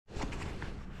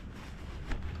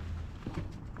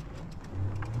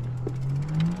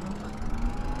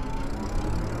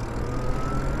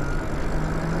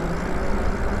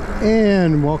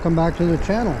And welcome back to the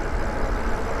channel.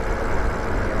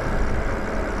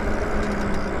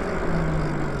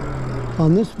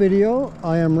 On this video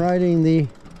I am riding the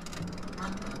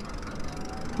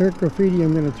Graffiti.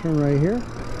 I'm going to turn right here,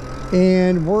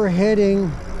 and we're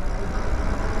heading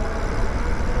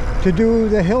to do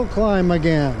the hill climb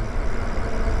again.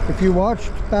 If you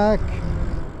watched back,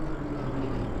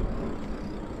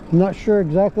 I'm not sure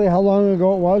exactly how long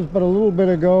ago it was, but a little bit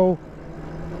ago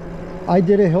I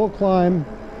did a hill climb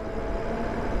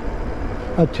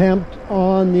attempt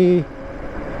on the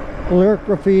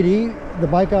Graffiti, the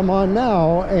bike I'm on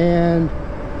now, and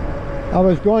I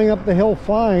was going up the hill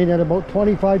fine at about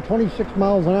 26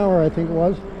 miles an hour, I think it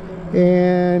was,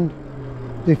 and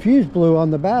the fuse blew on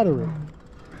the battery.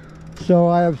 So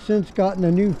I have since gotten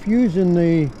a new fuse in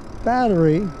the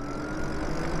battery,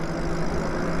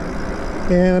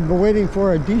 and I've been waiting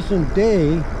for a decent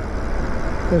day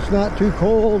that's not too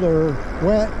cold or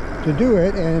wet to do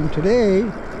it. And today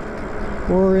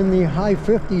we're in the high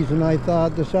 50s, and I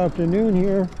thought this afternoon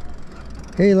here,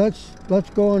 hey, let's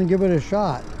go and give it a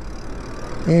shot.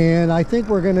 And I think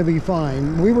we're going to be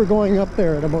fine. We were going up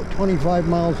there at about 25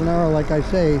 miles an hour, like I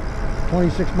say,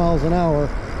 26 miles an hour,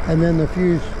 and then the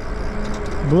fuse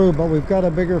blew. But we've got a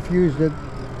bigger fuse that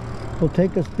will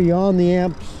take us beyond the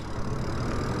amps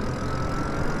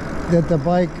that the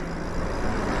bike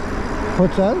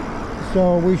puts out,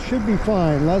 so we should be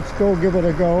fine. Let's go give it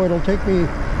a go. It'll take me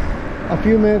a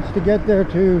few minutes to get there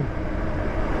to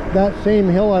that same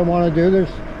hill I want to do.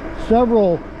 There's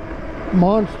several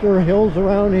monster hills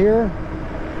around here,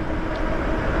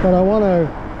 but I want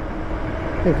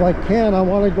to, if I can, I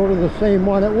want to go to the same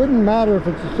one. It wouldn't matter if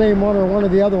it's the same one or one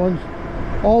of the other ones.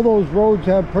 All those roads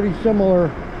have pretty similar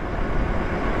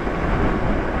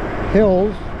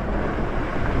hills.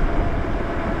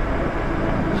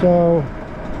 So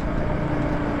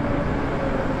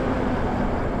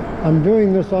I'm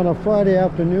doing this on a Friday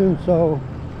afternoon, so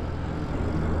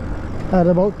at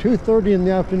about 2:30 in the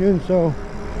afternoon, so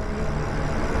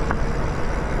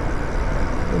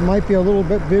it might be a little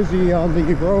bit busy on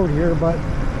the road here. But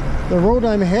the road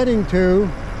I'm heading to,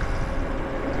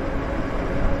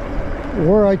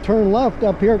 where I turn left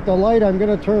up here at the light, I'm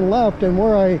going to turn left, and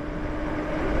where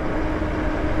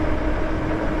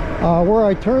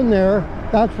I turn there,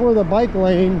 that's where the bike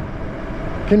lane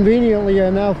conveniently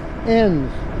enough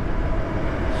ends.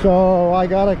 So I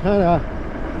gotta kind of,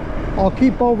 I'll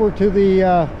keep over to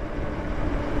the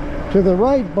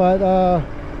right, but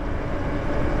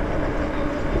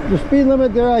the speed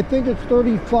limit there, I think it's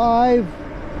 35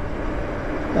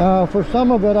 for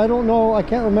some of it. I don't know, I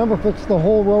can't remember if it's the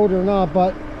whole road or not,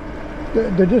 but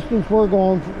the distance we're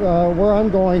going, where I'm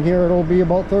going here, it'll be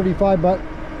about 35. But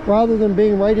rather than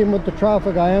being right in with the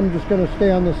traffic, I am just going to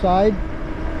stay on the side,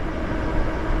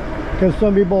 because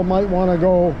some people might want to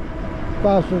go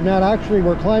faster than that. Actually,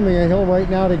 we're climbing a hill right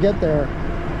now to get there.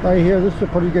 Right here, this is a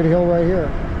pretty good hill right here.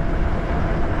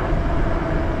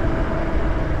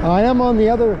 I am on the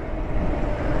other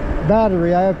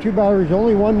battery. I have two batteries,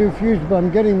 only one new fuse, but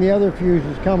I'm getting the other fuse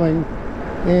is coming,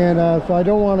 and so I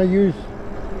don't want to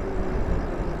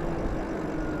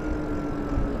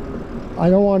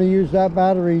use that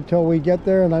battery till we get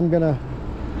there. And I'm gonna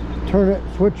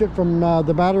switch it from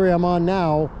the battery I'm on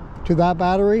now to that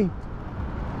battery.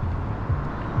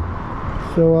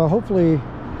 So hopefully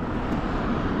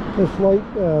this light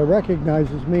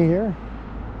recognizes me here.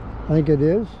 I think it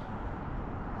is.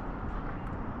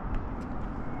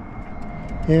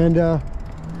 And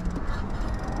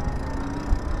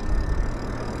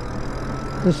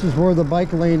this is where the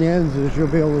bike lane ends, as you'll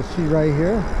be able to see right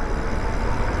here.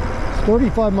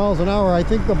 35 miles an hour. I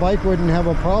think the bike wouldn't have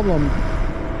a problem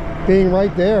being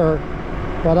right there,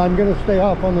 but I'm going to stay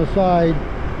off on the side.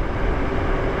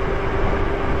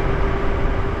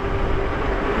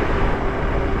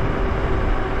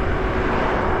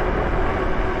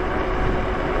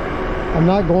 I'm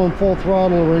not going full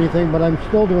throttle or anything, but I'm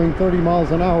still doing 30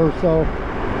 miles an hour, so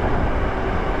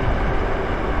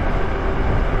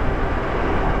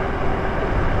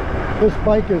this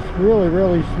bike is really,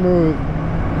 really smooth.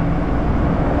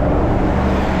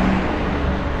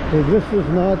 So this is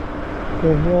not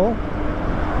the hill.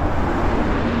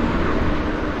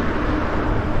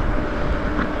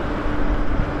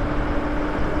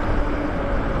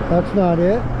 That's not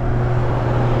it.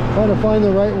 Trying to find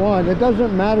the right one. It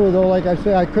doesn't matter though, like I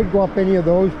say, I could go up any of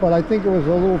those, but I think it was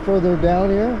a little further down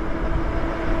here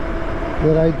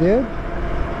that I did.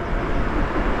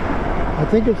 I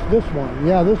think it's this one.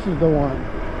 Yeah, this is the one.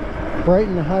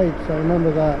 Brighton Heights, I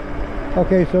remember that.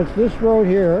 Okay, so it's this road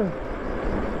here.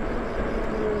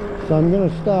 So I'm going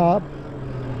to stop.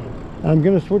 I'm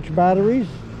going to switch batteries,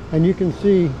 and you can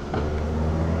see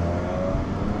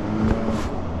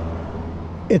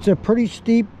it's a pretty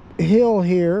steep hill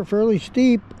here, fairly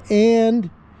steep, and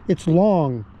it's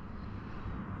long.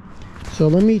 So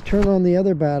let me turn on the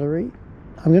other battery.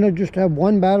 I'm gonna just have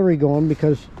one battery going,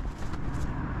 because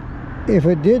if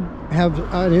it did have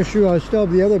an issue, I still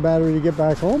have the other battery to get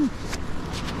back home.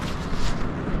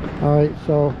 All right,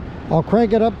 so I'll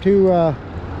crank it up to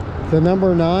the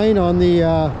number 9 on the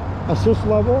assist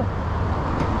level.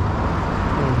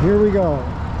 And here we go.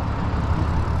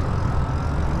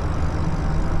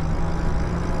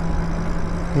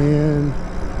 And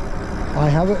I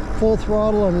have it full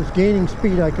throttle and it's gaining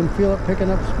speed. I can feel it picking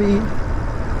up speed.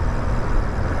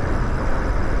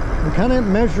 I'm kind of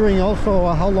measuring also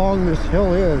how long this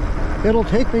hill is. It'll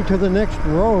take me to the next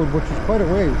road, which is quite a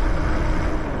ways.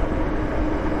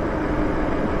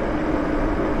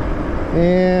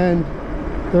 And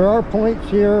there are points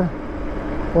here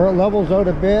where it levels out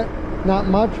a bit, not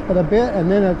much, but a bit, and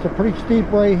then it's a pretty steep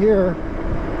right here.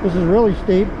 This is really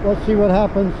steep. Let's see what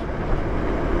happens.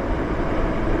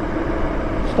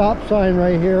 Stop sign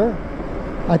right here.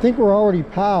 I think we're already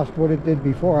past what it did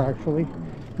before, actually.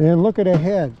 And then look at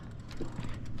ahead.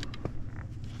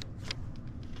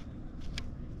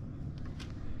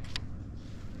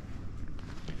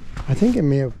 I think it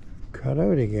may have cut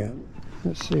out again.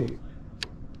 Let's see. I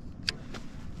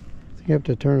think you have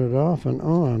to turn it off and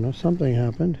on, or something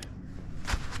happened.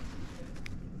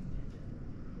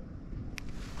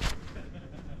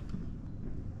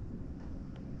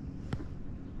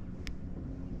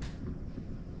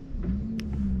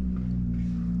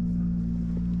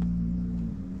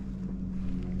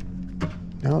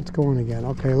 Now it's going again.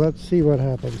 Okay, let's see what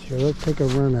happens here. Let's take a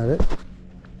run at it.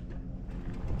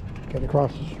 Get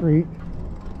across the street.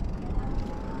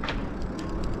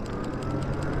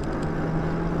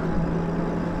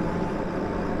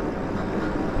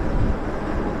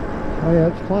 Oh yeah,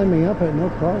 it's climbing up it, no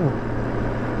problem.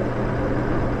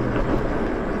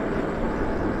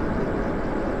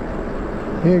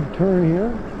 Big turn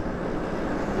here.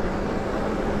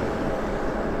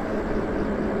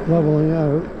 Leveling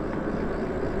out.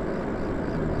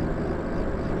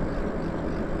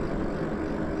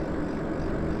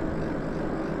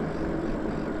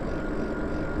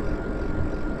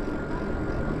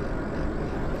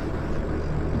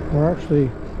 We're actually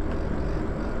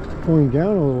going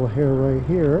down a little hair right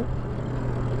here,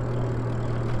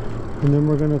 and then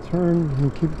we're going to turn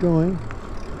and keep going.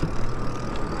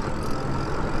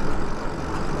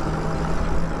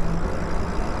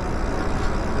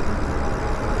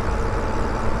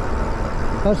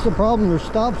 That's the problem, there's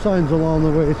stop signs along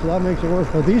the way, so that makes it worse,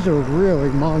 but these are really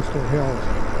monster hills.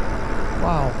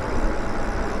 Wow.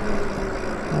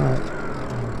 All right.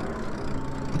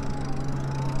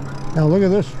 Now look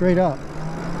at this straight up.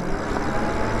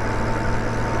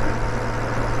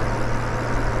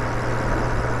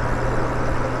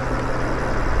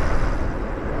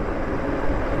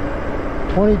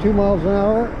 .22 miles an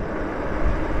hour,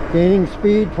 gaining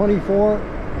speed 24,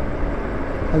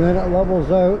 and then it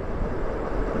levels out.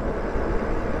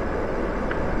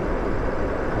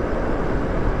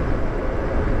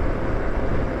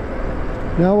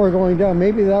 Now we're going down.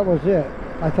 Maybe that was it.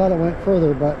 I thought it went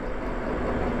further, but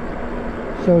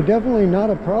so definitely not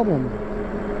a problem.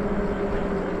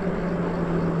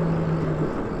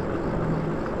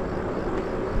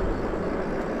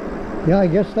 Yeah, I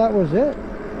guess that was it.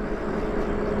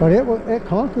 But it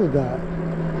conquered that.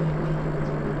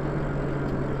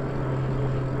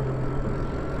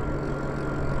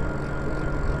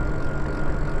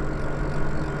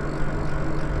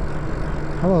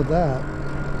 How about that?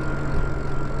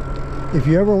 If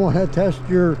you ever want to test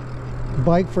your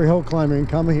bike for hill climbing,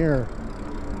 come here.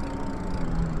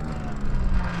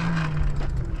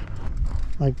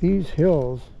 Like, these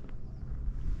hills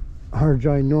are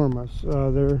ginormous.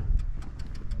 They're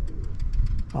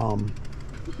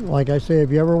like I say,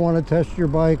 if you ever want to test your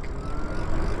bike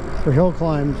for hill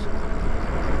climbs,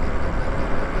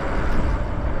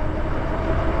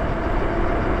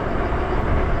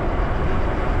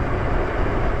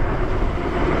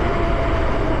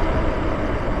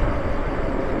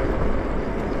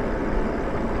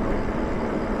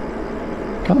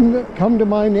 come to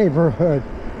my neighborhood.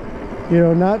 You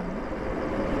know, not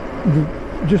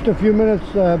just a few minutes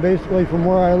basically from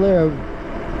where I live.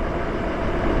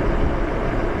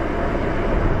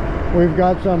 We've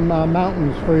got some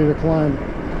mountains for you to climb.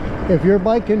 If your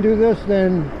bike can do this,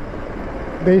 then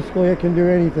basically it can do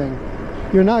anything.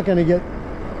 You're not going to get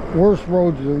worse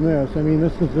roads than this. I mean,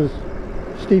 this is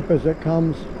as steep as it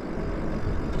comes.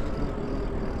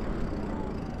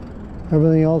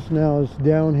 Everything else now is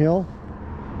downhill.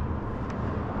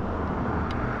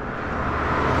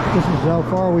 This is how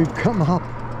far we've come up.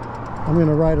 I'm going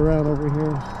to ride around over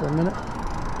here for a minute.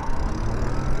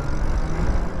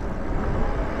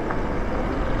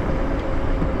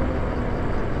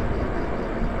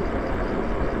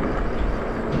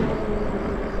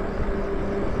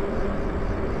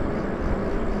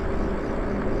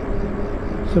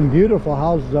 Some beautiful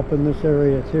houses up in this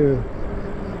area too.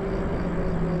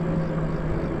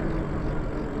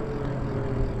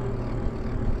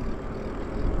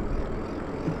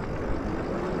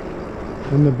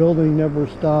 And the building never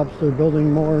stops. They're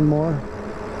building more and more.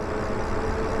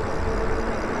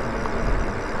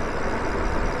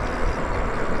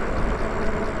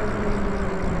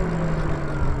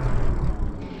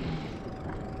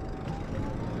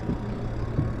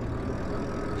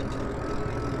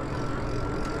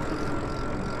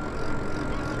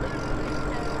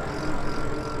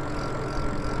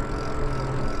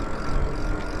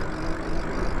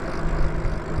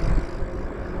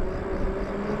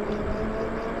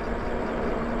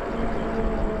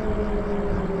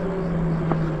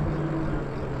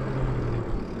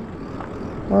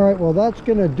 Alright, well that's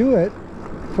going to do it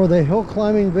for the hill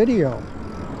climbing video.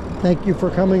 Thank you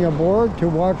for coming aboard to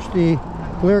watch the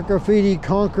Lyric Graffiti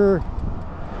conquer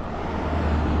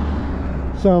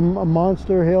some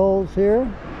monster hills here.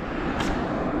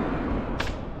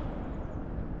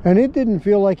 And it didn't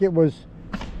feel like it was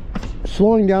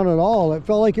slowing down at all. It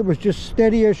felt like it was just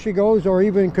steady as she goes, or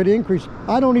even could increase.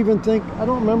 I don't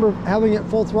remember having it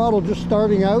full throttle just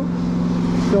starting out.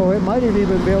 So it might have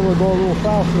even be able to go a little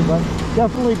faster, but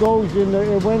definitely goes in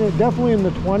the, it went definitely in the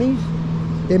 20s.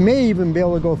 It may even be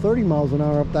able to go 30 miles an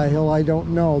hour up that hill. I don't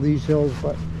know these hills,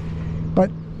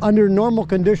 but under normal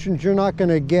conditions, you're not going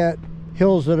to get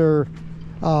hills that are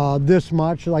this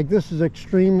much. Like this is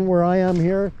extreme where I am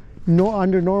here. No,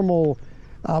 under normal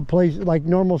like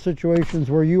normal situations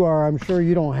where you are, I'm sure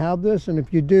you don't have this. And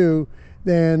if you do,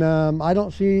 then I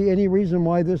don't see any reason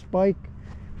why this bike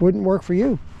wouldn't work for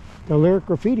you. The Lyric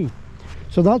Graffiti.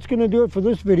 So that's going to do it for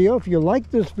this video. If you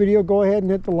like this video, go ahead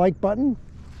and hit the like button.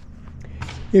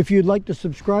 If you'd like to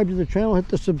subscribe to the channel, hit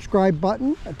the subscribe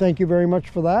button. Thank you very much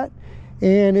for that.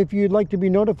 And if you'd like to be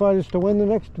notified as to when the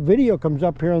next video comes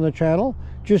up here on the channel,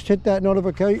 just hit that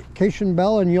notification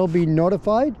bell and you'll be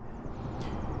notified.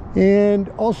 And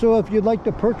also, if you'd like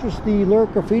to purchase the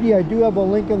Lyric Graffiti, I do have a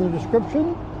link in the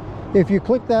description. If you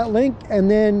click that link, and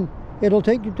then it'll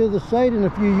take you to the site, and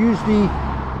if you use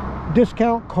the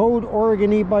discount code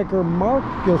Oregon eBiker Mark,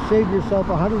 you'll save yourself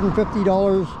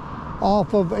 $150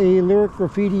 off of a Lyric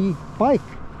Graffiti bike.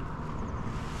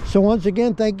 So once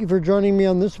again, thank you for joining me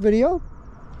on this video,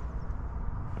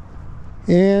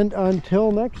 and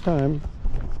until next time,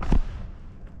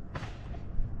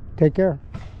 take care.